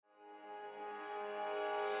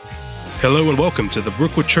Hello and welcome to the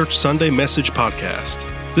Brookwood Church Sunday Message Podcast.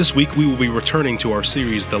 This week we will be returning to our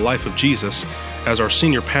series, The Life of Jesus, as our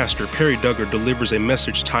senior pastor, Perry Duggar, delivers a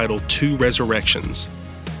message titled Two Resurrections.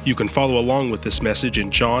 You can follow along with this message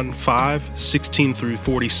in John 5:16 through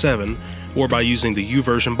 47, or by using the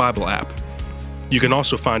YouVersion Bible app. You can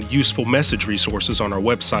also find useful message resources on our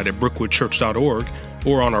website at brookwoodchurch.org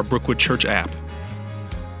or on our Brookwood Church app.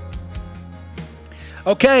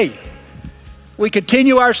 Okay, we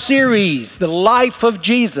continue our series, The Life of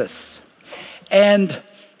Jesus. And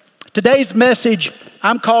today's message,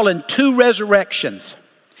 I'm calling Two Resurrections.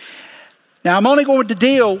 Now, I'm only going to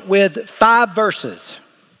deal with 5 verses.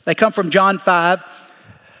 They come from John 5,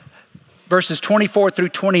 verses 24 through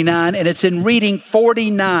 29, and it's in reading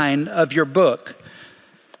 49 of your book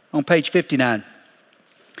on page 59.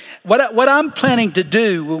 What I'm planning to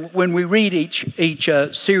do when we read each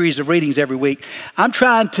series of readings every week, I'm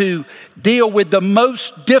trying to deal with the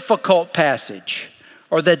most difficult passage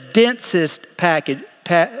or the densest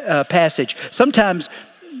passage. Sometimes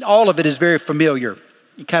all of it is very familiar,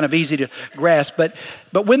 kind of easy to grasp, but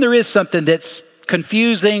when there is something that's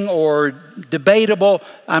confusing or debatable,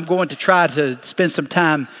 I'm going to try to spend some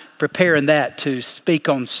time preparing that to speak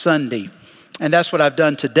on Sunday. And that's what I've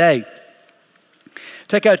done today.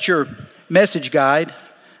 Take out your message guide,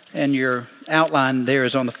 and your outline there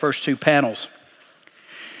is on the first 2 panels.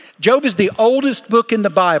 Job is the oldest book in the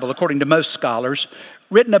Bible, according to most scholars,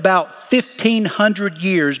 written about 1,500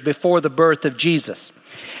 years before the birth of Jesus.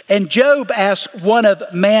 And Job asks one of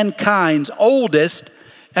mankind's oldest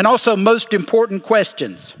and also most important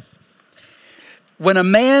questions. When a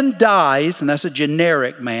man dies, and that's a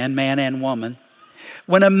generic man and woman,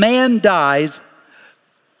 when a man dies,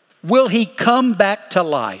 will he come back to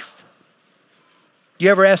life?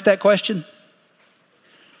 You ever asked that question?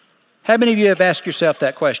 How many of you have asked yourself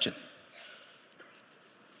that question?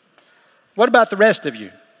 What about the rest of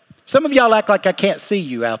you? Some of y'all act like I can't see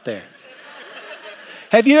you out there.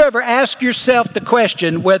 Have you ever asked yourself the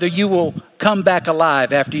question whether you will come back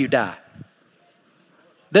alive after you die?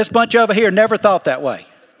 This bunch over here never thought that way.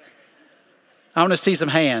 I want to see some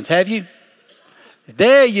hands. Have you?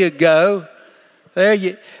 There you go.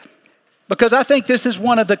 Because I think this is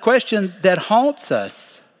one of the questions that haunts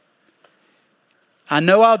us. I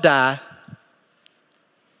know I'll die.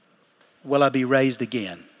 Will I be raised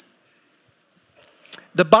again?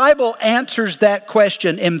 The Bible answers that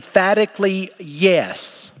question emphatically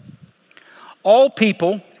yes. All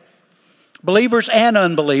people, believers and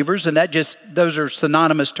unbelievers, and those are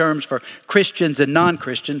synonymous terms for Christians and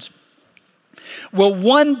non-Christians, will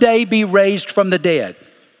one day be raised from the dead.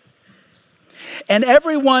 And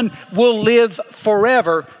everyone will live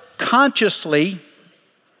forever consciously,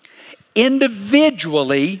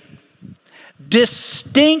 individually,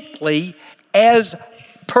 distinctly as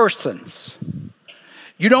persons.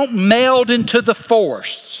 You don't meld into the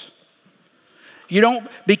force. You don't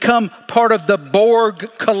become part of the Borg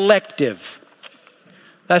collective.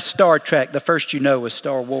 That's Star Trek. The first you know was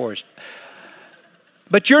Star Wars.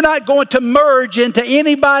 But you're not going to merge into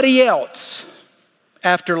anybody else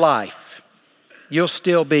after life. You'll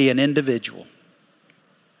still be an individual.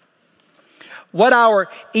 What our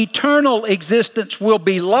eternal existence will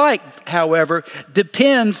be like, however,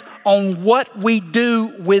 depends on what we do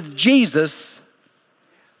with Jesus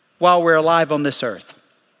while we're alive on this earth.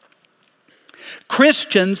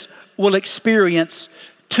 Christians will experience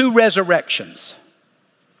 2 resurrections.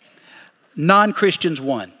 Non-Christians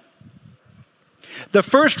 1. The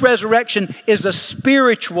first resurrection is a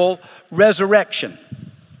spiritual resurrection.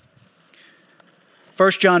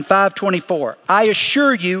 1 John 5:24, I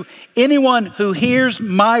assure you, anyone who hears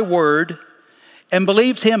my word and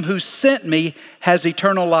believes him who sent me has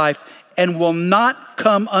eternal life and will not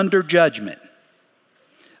come under judgment,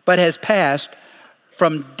 but has passed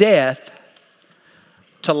from death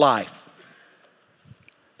to life.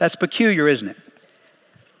 That's peculiar, isn't it?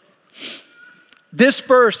 This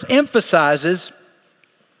verse emphasizes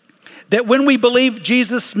that when we believe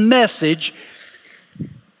Jesus' message,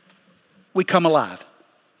 we come alive.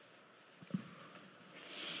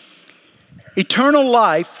 Eternal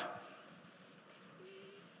life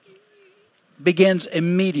begins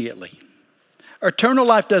immediately. Eternal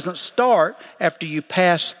life doesn't start after you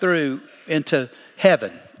pass through into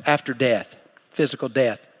heaven after death, physical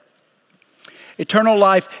death. Eternal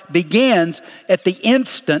life begins at the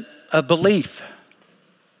instant of belief.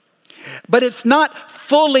 But it's not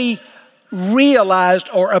fully realized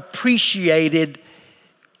or appreciated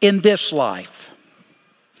in this life.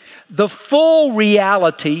 The full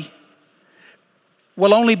reality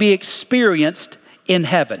will only be experienced in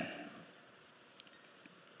heaven.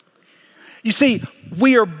 You see,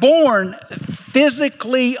 we are born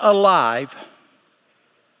physically alive,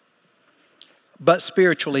 but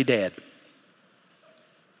spiritually dead.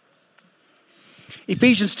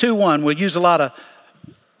 Ephesians 2:1, we'll use a lot of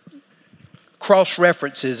cross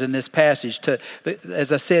references in this passage to,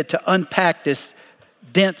 as I said, to unpack this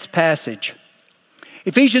dense passage.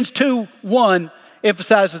 Ephesians 2:1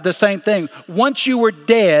 emphasizes the same thing. Once you were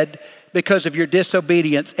dead because of your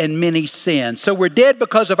disobedience and many sins. So we're dead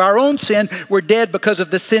because of our own sin. We're dead because of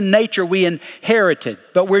the sin nature we inherited,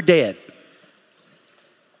 but we're dead.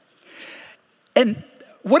 And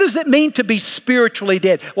what does it mean to be spiritually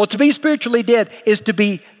dead? Well, to be spiritually dead is to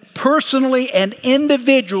be personally and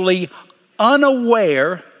individually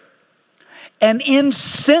unaware and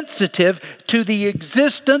insensitive to the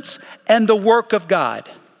existence and the work of God.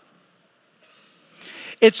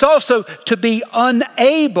 It's also to be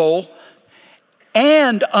unable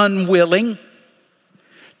and unwilling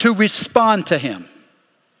to respond to Him.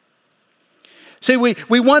 See,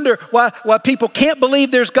 we wonder why people can't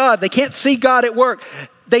believe there's God. They can't see God at work.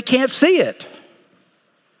 They can't see it.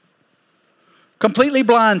 Completely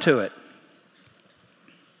blind to it.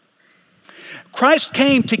 Christ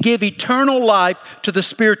came to give eternal life to the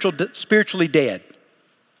spiritually dead.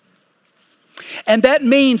 And that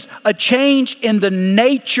means a change in the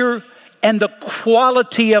nature and the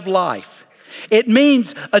quality of life. It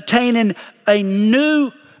means attaining a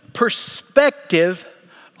new perspective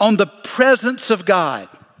on the presence of God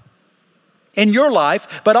in your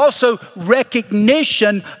life, but also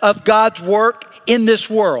recognition of God's work in this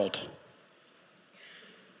world.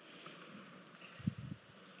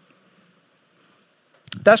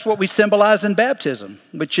 That's what we symbolize in baptism,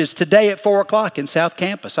 which is today at 4 o'clock in South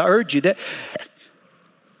Campus. I urge you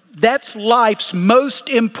that's life's most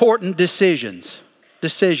important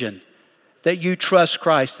decision, that you trust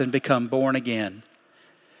Christ and become born again.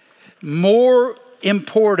 More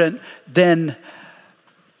important than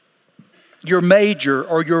your major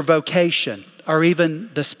or your vocation or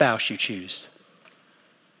even the spouse you choose.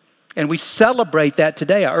 And we celebrate that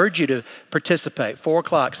today. I urge you to participate. 4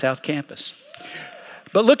 o'clock, South Campus.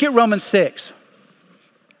 But look at Romans 6.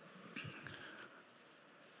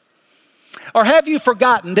 Or have you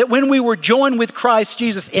forgotten that when we were joined with Christ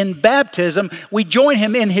Jesus in baptism, we joined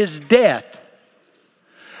Him in His death?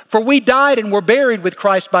 For we died and were buried with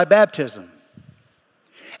Christ by baptism.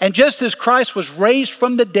 And just as Christ was raised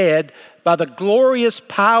from the dead by the glorious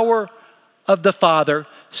power of the Father,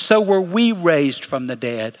 so were we raised from the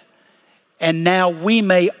dead. And now we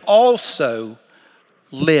may also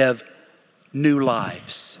live new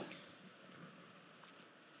lives.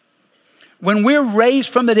 When we're raised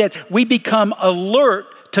from the dead, we become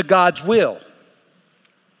alert to God's will.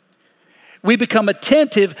 We become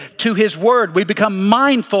attentive to His word. We become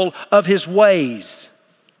mindful of His ways.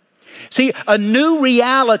 See, a new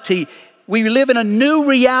reality, we live in a new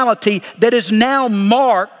reality that is now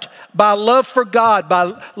marked by love for God,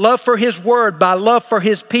 by love for His word, by love for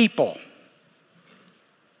His people.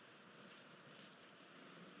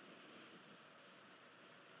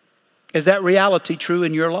 Is that reality true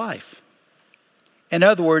in your life? In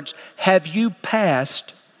other words, have you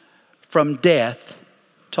passed from death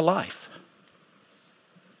to life?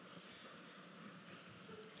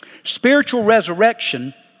 Spiritual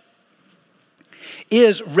resurrection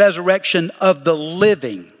is resurrection of the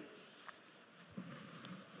living.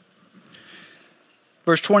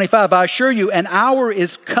 Verse 25, I assure you, an hour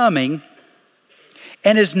is coming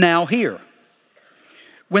and is now here,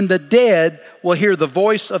 when the dead will hear the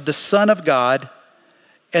voice of the Son of God,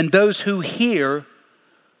 and those who hear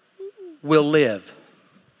will live.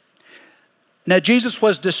 Now, Jesus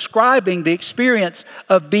was describing the experience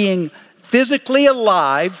of being physically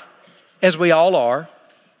alive, as we all are,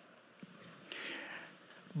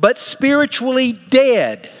 but spiritually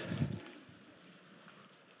dead.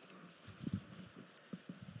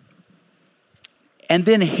 And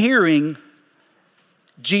then hearing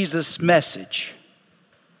Jesus' message,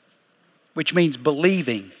 which means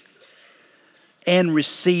believing and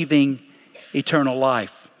receiving eternal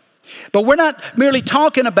life. But we're not merely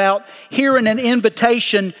talking about hearing an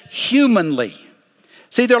invitation humanly.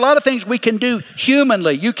 See, there are a lot of things we can do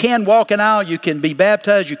humanly. You can walk an aisle, you can be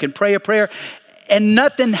baptized, you can pray a prayer, and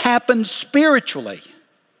nothing happens spiritually.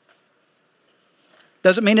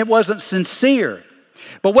 Doesn't mean it wasn't sincere.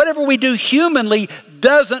 But whatever we do humanly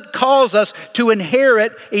doesn't cause us to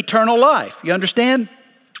inherit eternal life. You understand?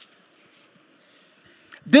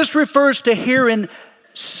 This refers to hearing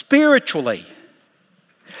spiritually,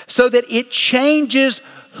 so that it changes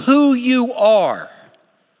who you are.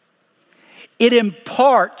 It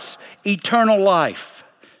imparts eternal life,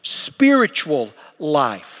 spiritual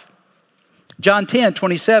life. John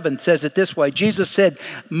 10:27 says it this way. Jesus said,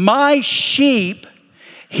 "My sheep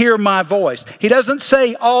hear my voice." He doesn't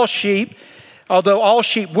say all sheep, although all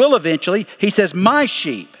sheep will eventually. He says, "My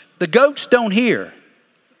sheep." The goats don't hear.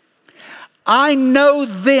 "I know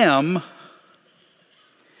them.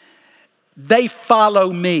 They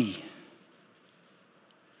follow me."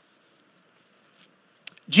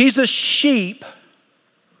 Jesus' sheep,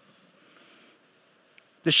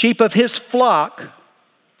 the sheep of his flock,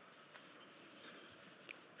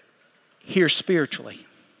 hear spiritually.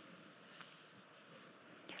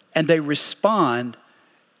 And they respond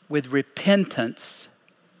with repentance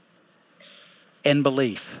and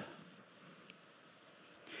belief.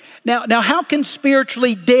 Now, how can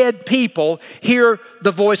spiritually dead people hear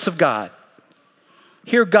the voice of God?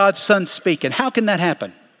 Hear God's Son speaking? How can that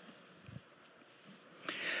happen?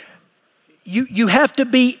 You have to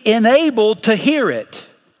be enabled to hear it.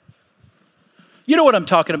 You know what I'm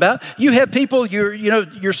talking about. You have people,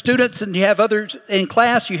 your students, and you have others in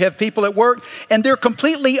class, you have people at work, and they're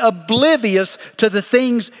completely oblivious to the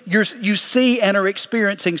things you see and are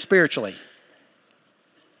experiencing spiritually.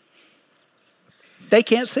 They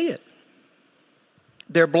can't see it.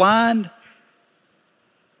 They're blind.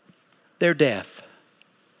 They're deaf.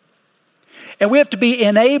 And we have to be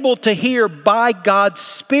enabled to hear by God's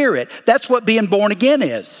Spirit. That's what being born again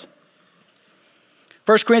is.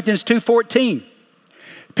 1 Corinthians 2:14.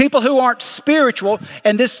 People who aren't spiritual,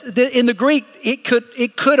 and this in the Greek,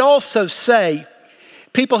 it could also say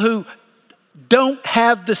people who don't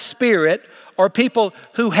have the Spirit, or people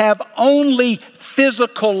who have only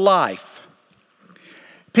physical life.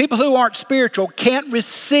 People who aren't spiritual can't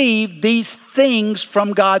receive these things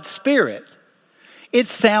from God's Spirit. It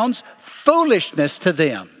sounds foolishness to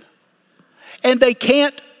them, and they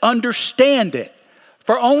can't understand it.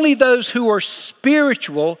 For only those who are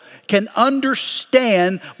spiritual can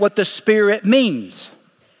understand what the Spirit means.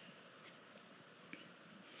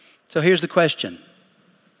 So here's the question.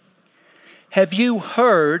 Have you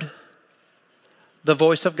heard the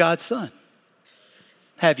voice of God's Son?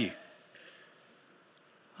 Have you?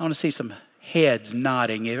 I want to see some heads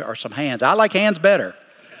nodding or some hands. I like hands better.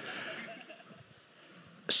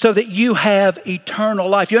 So that you have eternal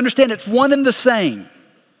life. You understand it's one and the same.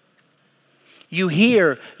 You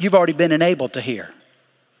hear, you've already been enabled to hear.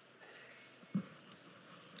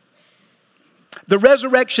 The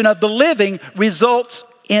resurrection of the living results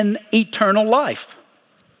in eternal life.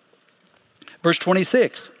 Verse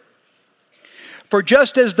 26. For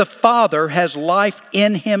just as the Father has life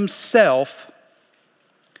in himself,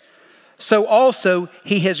 so also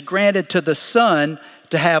he has granted to the Son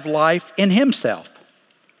to have life in himself.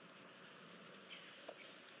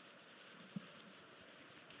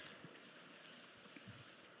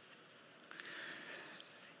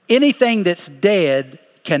 Anything that's dead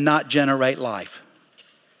cannot generate life.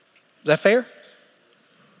 Is that fair?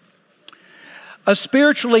 A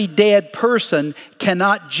spiritually dead person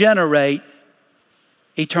cannot generate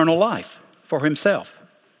eternal life for himself.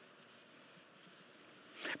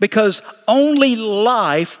 Because only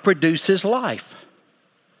life produces life.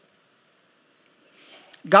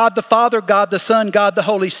 God the Father, God the Son, God the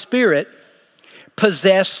Holy Spirit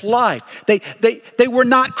possess life. They were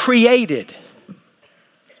not created.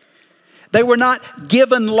 They were not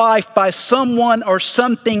given life by someone or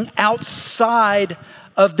something outside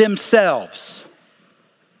of themselves.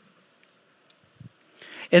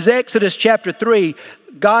 In Exodus chapter 3,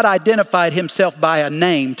 God identified himself by a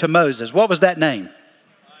name to Moses. What was that name?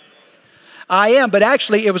 I am, but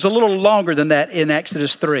actually it was a little longer than that in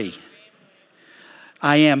Exodus 3.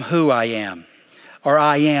 I am who I am, or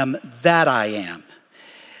I am that I am.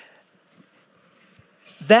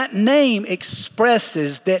 That name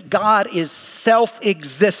expresses that God is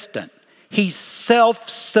self-existent. He's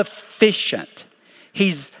self-sufficient.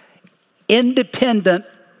 He's independent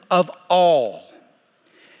of all.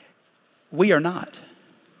 We are not.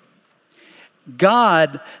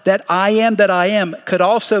 God, that I am, could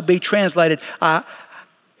also be translated, I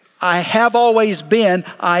have always been,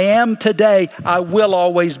 I am today, I will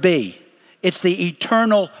always be. It's the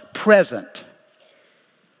eternal present.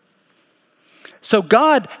 So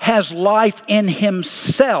God has life in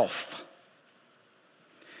himself.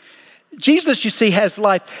 Jesus, you see, has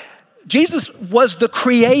life. Jesus was the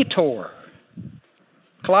creator.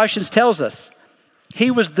 Colossians tells us he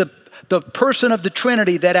was the person of the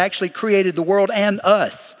Trinity that actually created the world and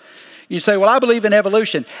us. You say, well, I believe in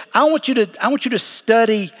evolution. I want you to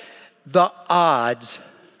study the odds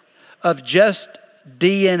of just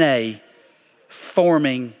DNA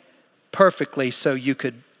forming perfectly so you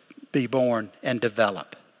could be born and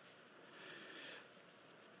develop.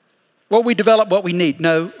 Well, we develop what we need.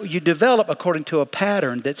 No, you develop according to a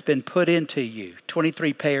pattern that's been put into you,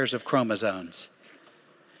 23 pairs of chromosomes.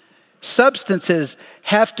 Substances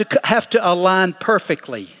have to align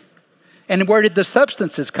perfectly. And where did the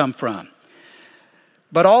substances come from?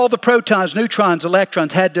 But all the protons, neutrons,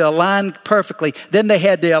 electrons had to align perfectly. Then they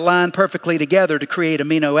had to align perfectly together to create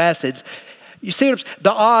amino acids. You see,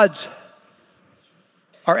 the odds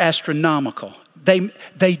are astronomical.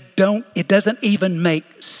 It doesn't even make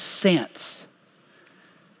sense.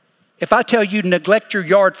 If I tell you to neglect your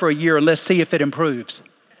yard for a year and let's see if it improves.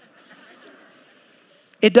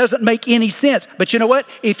 It doesn't make any sense. But you know what?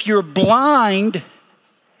 If you're blind,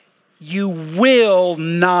 you will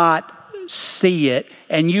not see it,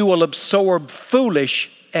 and you will absorb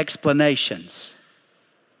foolish explanations.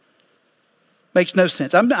 Makes no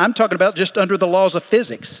sense. I'm talking about just under the laws of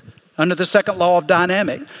physics, under the second law of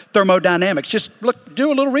thermodynamics. Just look,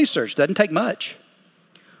 do a little research. Doesn't take much.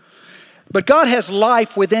 But God has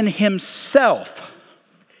life within himself.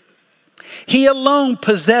 He alone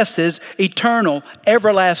possesses eternal,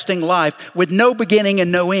 everlasting life with no beginning and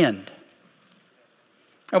no end.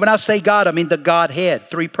 And when I say God, I mean the Godhead,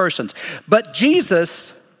 3 persons. But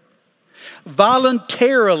Jesus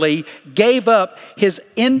voluntarily gave up his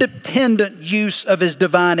independent use of his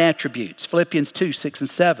divine attributes, Philippians 2, 6, and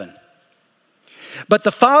 7. But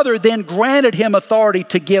the Father then granted him authority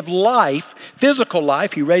to give life, physical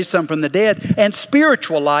life, he raised some from the dead, and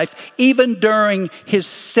spiritual life, even during his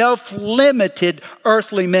self-limited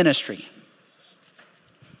earthly ministry.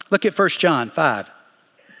 Look at 1 John 5.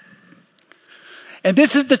 And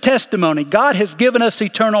this is the testimony. God has given us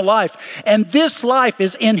eternal life, and this life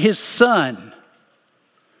is in his Son.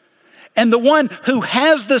 And the one who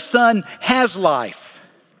has the Son has life,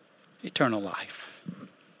 eternal life.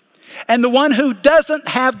 And the one who doesn't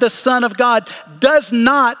have the Son of God does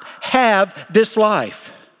not have this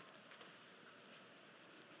life.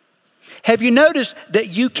 Have you noticed that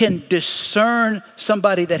you can discern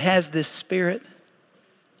somebody that has this spirit?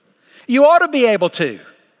 You ought to be able to.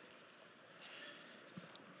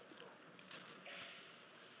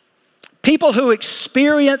 People who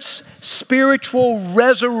experience spiritual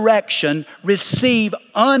resurrection receive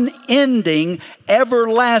unending,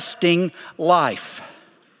 everlasting life.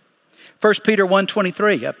 1 Peter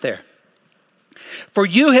 1:23 up there. For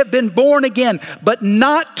you have been born again, but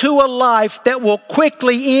not to a life that will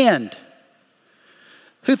quickly end.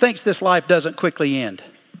 Who thinks this life doesn't quickly end?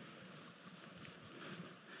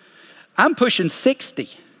 I'm pushing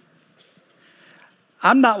 60.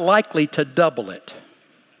 I'm not likely to double it.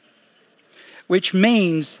 Which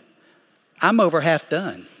means I'm over half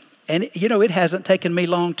done. And it hasn't taken me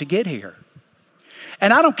long to get here.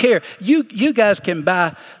 And I don't care. You guys can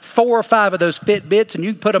buy 4 or 5 of those Fitbits and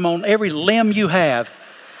you can put them on every limb you have.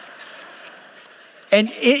 And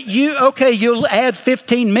you'll add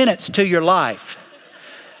 15 minutes to your life.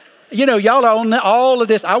 Y'all are on all of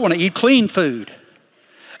this. I want to eat clean food.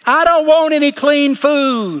 I don't want any clean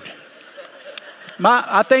food.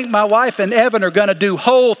 I think my wife and Evan are going to do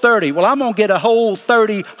Whole 30. Well, I'm going to get a Whole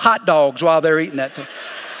 30 hot dogs while they're eating that thing.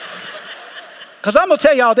 Because I'm going to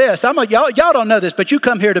tell y'all this. Y'all don't know this, but you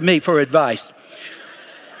come here to me for advice.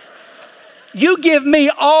 You give me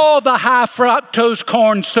all the high fructose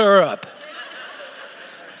corn syrup.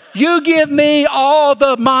 You give me all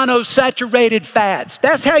the monosaturated fats.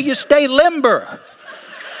 That's how you stay limber.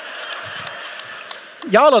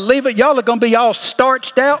 Y'all are going to be all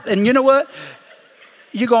starched out, and you know what?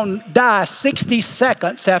 You're going to die 60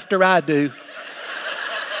 seconds after I do.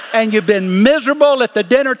 And you've been miserable at the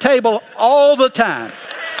dinner table all the time.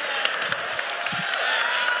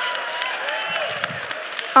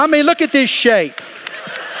 I mean, look at this shape.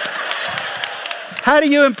 How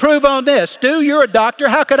do you improve on this? Stu, you're a doctor.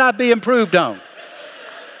 How could I be improved on?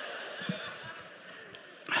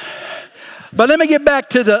 But let me get back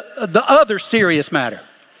to the other serious matter.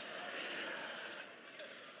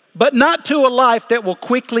 But not to a life that will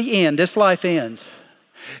quickly end. This life ends.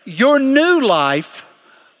 Your new life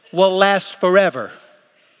will last forever.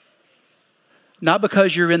 Not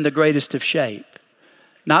because you're in the greatest of shape.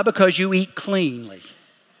 Not because you eat cleanly.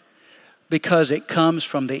 Because it comes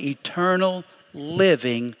from the eternal,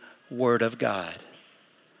 living Word of God.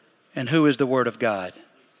 And who is the Word of God?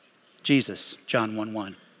 Jesus, John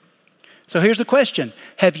 1:1. So here's the question.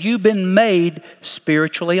 Have you been made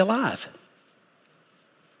spiritually alive?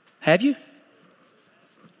 Have you?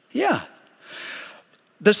 Yeah.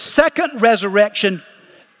 The second resurrection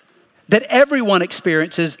that everyone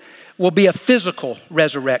experiences will be a physical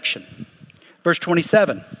resurrection. Verse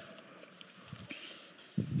 27.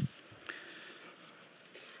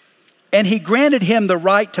 And he granted him the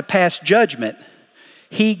right to pass judgment.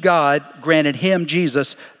 He, God, granted him,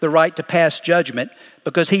 Jesus, the right to pass judgment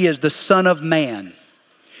because he is the Son of Man.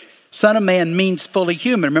 Son of Man means fully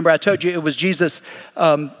human. Remember, I told you it was Jesus'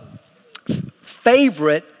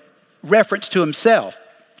 favorite reference to himself.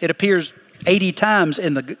 It appears 80 times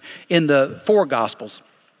in the four Gospels.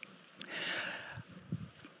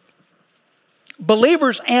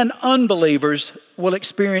 Believers and unbelievers will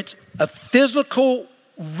experience a physical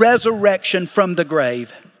resurrection from the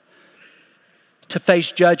grave to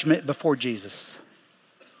face judgment before Jesus.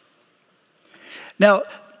 Now,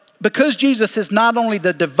 because Jesus is not only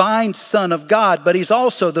the divine Son of God, but he's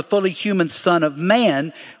also the fully human Son of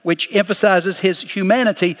Man, which emphasizes his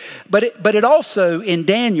humanity, but it also, in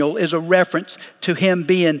Daniel, is a reference to him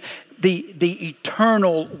being the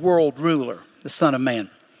eternal world ruler, the Son of Man.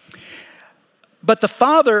 But the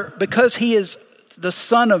Father, because he is the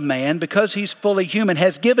Son of Man, because he's fully human,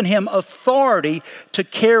 has given him authority to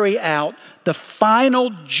carry out the final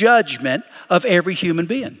judgment of every human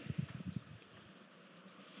being.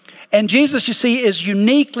 And Jesus, you see, is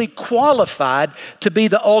uniquely qualified to be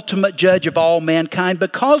the ultimate judge of all mankind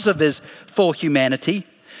because of his full humanity,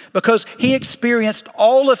 because he experienced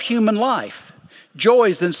all of human life,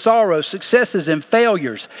 joys and sorrows, successes and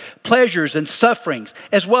failures, pleasures and sufferings,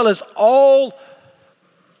 as well as all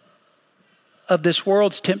of this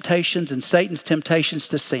world's temptations and Satan's temptations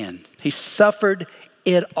to sin. He suffered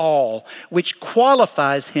it all, which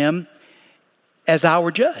qualifies him as our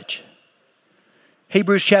judge.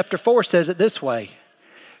 Hebrews chapter 4 says it this way: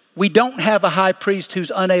 we don't have a high priest who's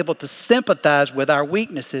unable to sympathize with our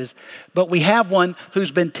weaknesses, but we have one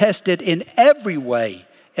who's been tested in every way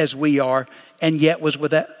as we are, and yet was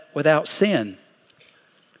without sin.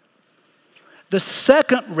 The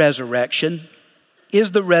second resurrection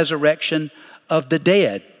is the resurrection of the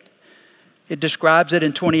dead. It describes it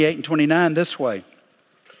in 28 and 29 this way: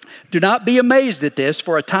 do not be amazed at this,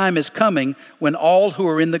 for a time is coming when all who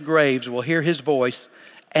are in the graves will hear his voice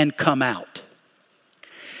and come out.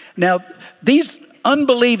 Now, these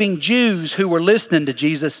unbelieving Jews who were listening to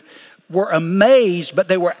Jesus were amazed, but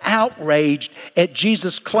they were outraged at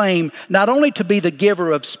Jesus' claim not only to be the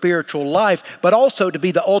giver of spiritual life, but also to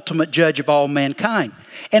be the ultimate judge of all mankind.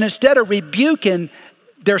 And instead of rebuking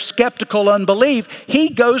their skeptical unbelief, he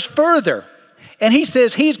goes further. And he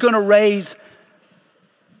says he's going to raise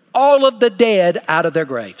all of the dead out of their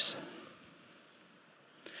graves.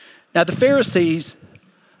 Now, the Pharisees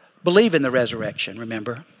believe in the resurrection,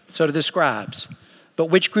 remember? So do the scribes. But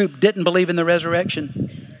which group didn't believe in the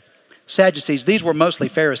resurrection? Sadducees. These were mostly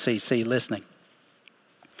Pharisees, see, listening.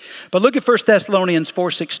 But look at 1 Thessalonians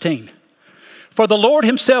 4:16. For the Lord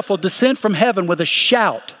himself will descend from heaven with a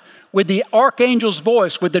shout, with the archangel's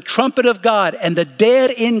voice, with the trumpet of God, and the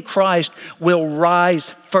dead in Christ will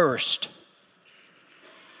rise first.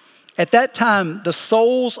 At that time, the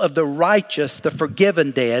souls of the righteous, the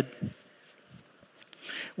forgiven dead,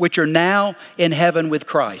 which are now in heaven with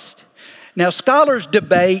Christ. Now, scholars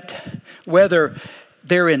debate whether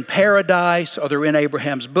they're in paradise or they're in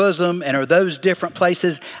Abraham's bosom, and are those different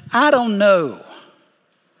places? I don't know.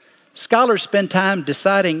 Scholars spend time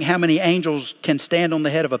deciding how many angels can stand on the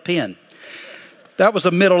head of a pin. That was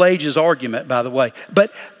a Middle Ages argument, by the way.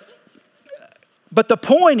 But the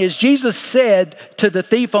point is, Jesus said to the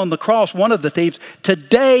thief on the cross, one of the thieves,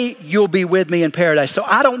 today you'll be with me in paradise. So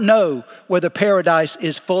I don't know whether paradise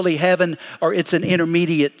is fully heaven or it's an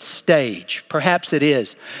intermediate stage. Perhaps it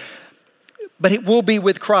is. But it will be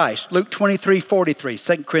with Christ. Luke 23:43,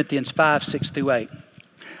 2 Corinthians 5:6-8.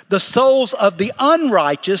 The souls of the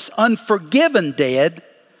unrighteous, unforgiven dead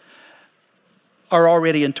are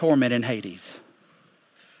already in torment in Hades.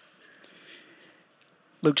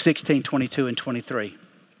 Luke 16:22 and 23.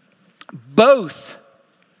 Both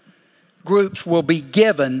groups will be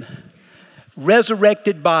given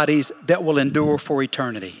resurrected bodies that will endure for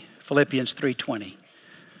eternity. Philippians 3:20.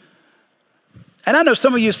 And I know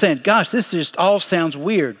some of you are saying, gosh, this just all sounds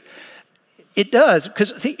weird. It does,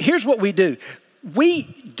 because here's what we do.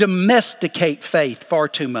 We domesticate faith far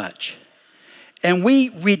too much. And we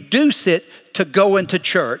reduce it to going to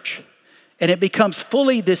church. And it becomes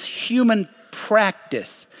fully this human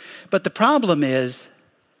practice. But the problem is,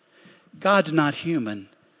 God's not human,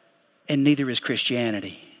 and neither is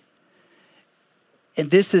Christianity. And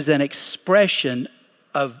this is an expression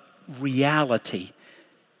of reality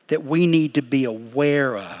that we need to be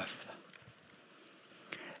aware of.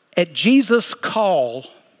 At Jesus' call,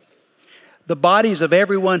 the bodies of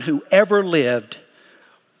everyone who ever lived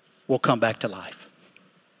will come back to life.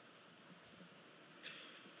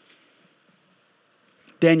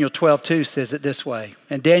 Daniel 12:2 says it this way,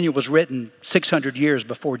 and Daniel was written 600 years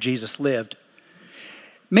before Jesus lived.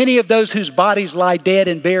 Many of those whose bodies lie dead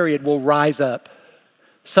and buried will rise up,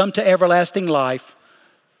 some to everlasting life,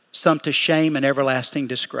 some to shame and everlasting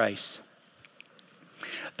disgrace.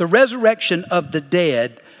 The resurrection of the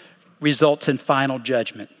dead results in final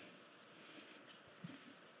judgment.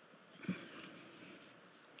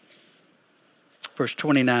 Verse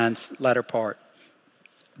 29's latter part.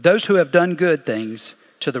 Those who have done good things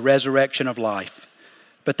to the resurrection of life,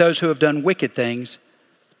 but those who have done wicked things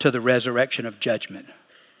to the resurrection of judgment.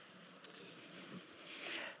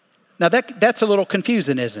 Now that's a little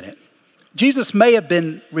confusing, isn't it? Jesus may have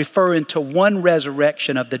been referring to one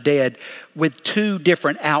resurrection of the dead with two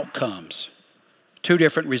different outcomes, two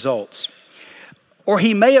different results. Or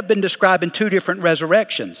he may have been describing two different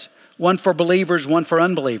resurrections, one for believers, one for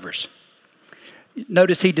unbelievers.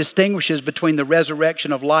 Notice he distinguishes between the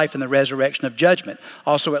resurrection of life and the resurrection of judgment.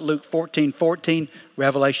 Also at Luke 14:14,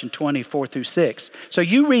 Revelation 20:4-6. So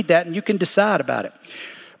you read that and you can decide about it.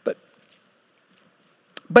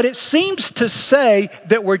 But it seems to say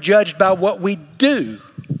that we're judged by what we do.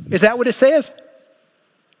 Is that what it says?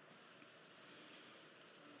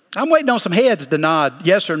 I'm waiting on some heads to nod,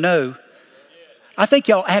 yes or no. I think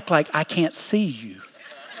y'all act like I can't see you.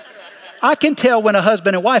 I can tell when a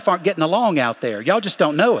husband and wife aren't getting along out there. Y'all just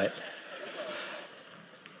don't know it.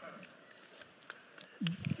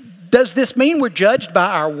 Does this mean we're judged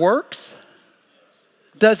by our works?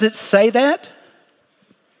 Does it say that?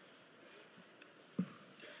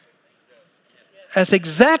 That's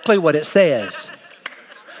exactly what it says.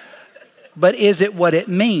 But is it what it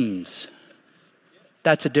means?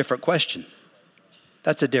 That's a different question.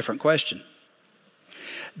 That's a different question.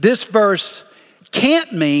 This verse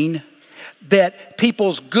can't mean that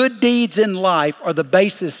people's good deeds in life are the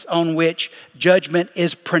basis on which judgment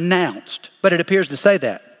is pronounced, but it appears to say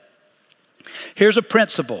that. Here's a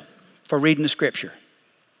principle for reading the Scripture.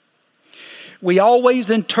 We always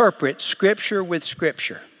interpret Scripture with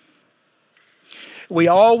Scripture. We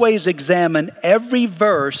always examine every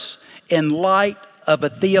verse in light of a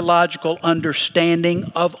theological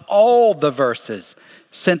understanding of all the verses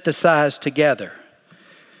synthesized together.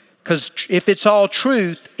 Because if it's all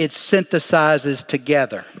truth, it synthesizes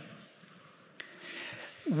together.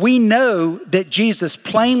 We know that Jesus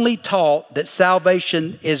plainly taught that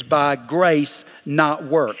salvation is by grace, not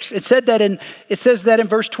works. It says that in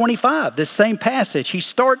verse 25, this same passage. He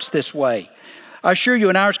starts this way. I assure you,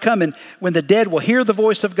 an hour's coming when the dead will hear the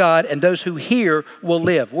voice of God, and those who hear will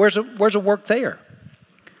live. Where's a work there?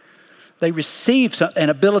 They receive an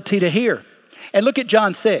ability to hear. And look at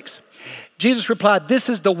John 6. Jesus replied, this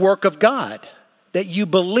is the work of God, that you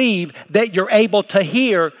believe that you're able to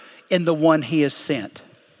hear in the one he has sent.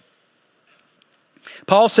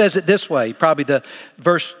 Paul says it this way, probably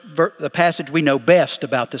the passage we know best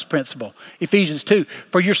about this principle. Ephesians 2,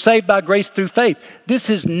 for you're saved by grace through faith. This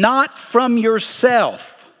is not from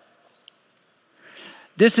yourself.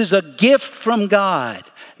 This is a gift from God,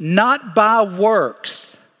 not by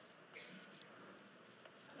works.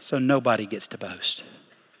 So nobody gets to boast.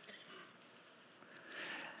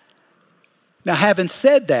 Now, having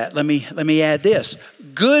said that, let me add this.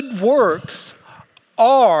 Good works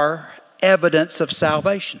are evidence of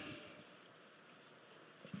salvation.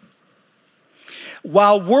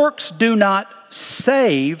 While works do not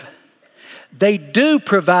save, they do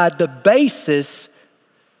provide the basis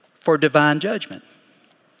for divine judgment.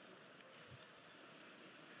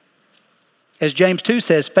 As James 2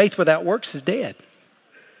 says, faith without works is dead.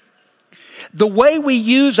 The way we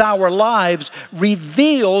use our lives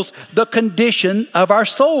reveals the condition of our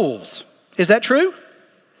souls. Is that true?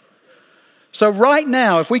 So right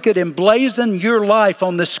now, if we could emblazon your life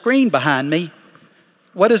on the screen behind me,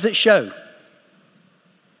 what does it show?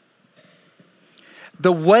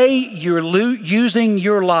 The way you're using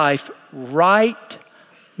your life right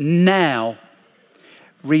now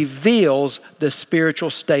reveals the spiritual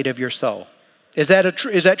state of your soul. Is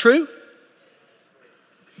that true?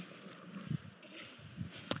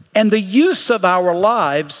 And the use of our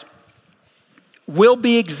lives will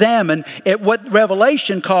be examined at what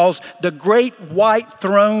Revelation calls the great white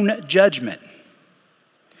throne judgment.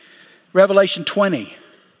 Revelation 20.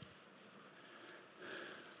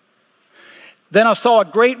 Then I saw a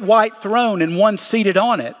great white throne and one seated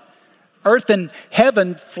on it. Earth and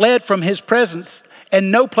heaven fled from his presence,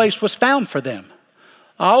 and no place was found for them.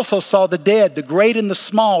 I also saw the dead, the great and the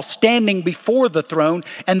small, standing before the throne,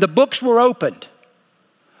 and the books were opened.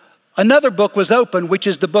 Another book was opened, which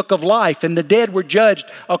is the book of life, and the dead were judged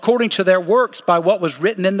according to their works by what was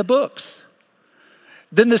written in the books.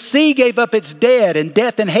 Then the sea gave up its dead, and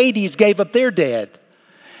death and Hades gave up their dead.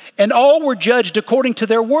 And all were judged according to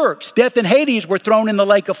their works. Death and Hades were thrown in the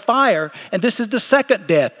lake of fire, and this is the second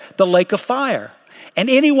death, the lake of fire. And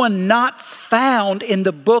anyone not found in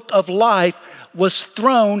the book of life was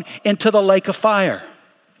thrown into the lake of fire.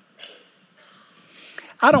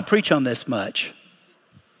 I don't preach on this much.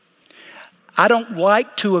 I don't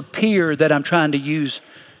like to appear that I'm trying to use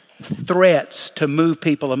threats to move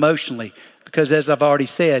people emotionally, because as I've already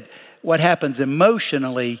said, what happens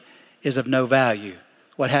emotionally is of no value.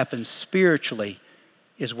 What happens spiritually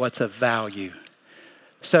is what's of value.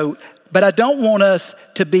 But I don't want us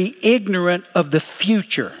to be ignorant of the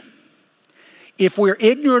future. If we're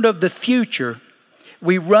ignorant of the future,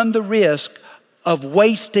 we run the risk of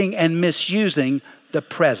wasting and misusing the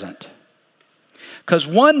present. Because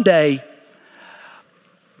one day,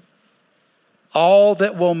 all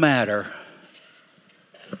that will matter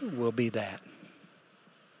will be that.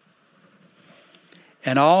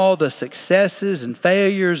 And all the successes and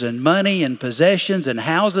failures and money and possessions and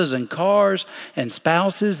houses and cars and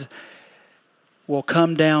spouses will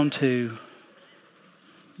come down to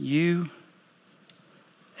you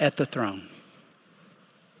at the throne.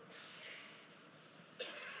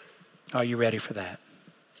 Are you ready for that?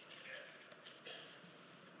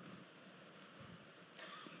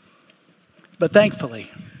 But thankfully,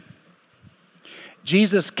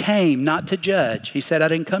 Jesus came not to judge. He said, I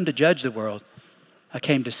didn't come to judge the world. I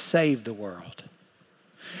came to save the world.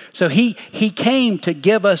 So he came to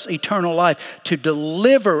give us eternal life, to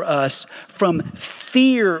deliver us from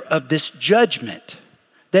fear of this judgment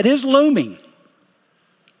that is looming.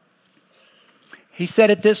 He said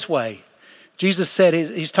it this way. Jesus said,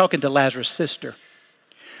 he's talking to Lazarus' sister,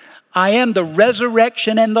 I am the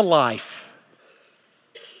resurrection and the life.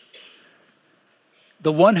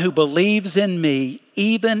 The one who believes in me,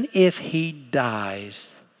 even if he dies,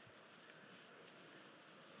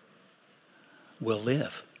 will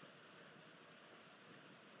live.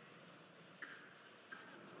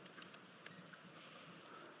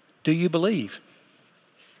 Do you believe?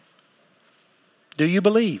 Do you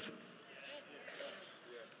believe?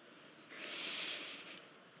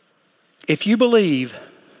 If you believe,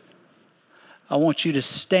 I want you to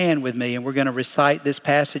stand with me, and we're going to recite this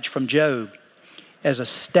passage from Job as a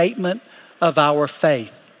statement of our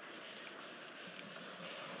faith.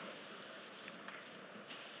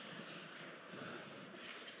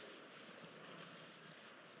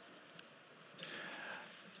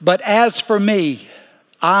 But as for me,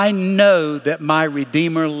 I know that my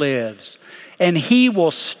Redeemer lives, and he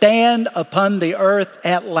will stand upon the earth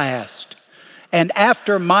at last. And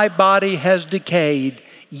after my body has decayed,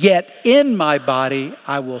 yet in my body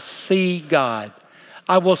I will see God.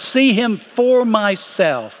 I will see him for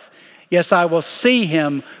myself. Yes, I will see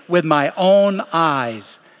him with my own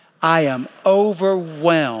eyes. I am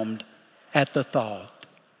overwhelmed at the thought.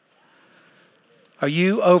 Are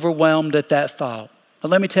you overwhelmed at that thought? But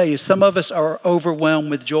let me tell you, some of us are overwhelmed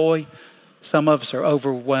with joy. Some of us are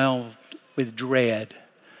overwhelmed with dread.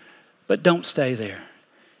 But don't stay there.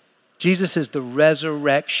 Jesus is the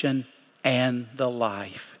resurrection and the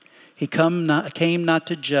life. He came not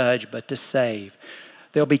to judge, but to save.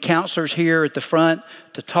 There'll be counselors here at the front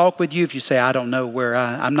to talk with you if you say, I don't know where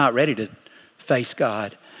I'm not ready to face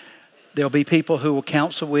God. There'll be people who will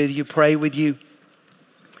counsel with you, pray with you.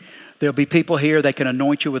 There'll be people here that can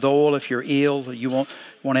anoint you with oil if you're ill. You want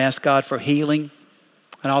to ask God for healing.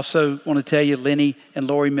 And I also want to tell you, Lenny and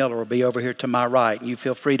Lori Miller will be over here to my right. And you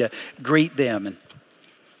feel free to greet them.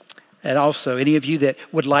 And also, any of you that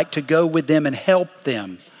would like to go with them and help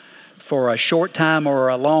them for a short time or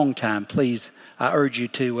a long time, please, I urge you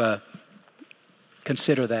to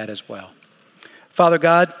consider that as well. Father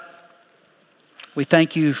God, we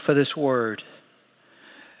thank you for this word.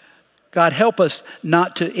 God, help us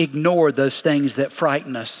not to ignore those things that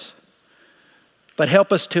frighten us, but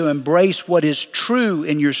help us to embrace what is true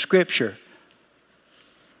in your scripture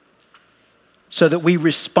so that we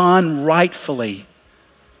respond rightfully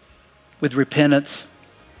with repentance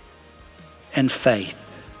and faith.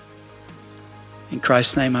 In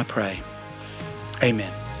Christ's name I pray.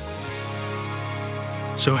 Amen.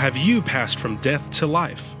 So have you passed from death to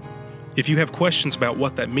life? If you have questions about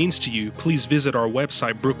what that means to you, please visit our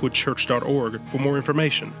website, brookwoodchurch.org, for more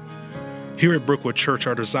information. Here at Brookwood Church,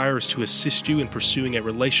 our desire is to assist you in pursuing a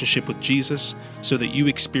relationship with Jesus so that you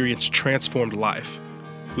experience transformed life.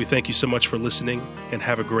 We thank you so much for listening, and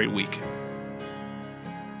have a great week.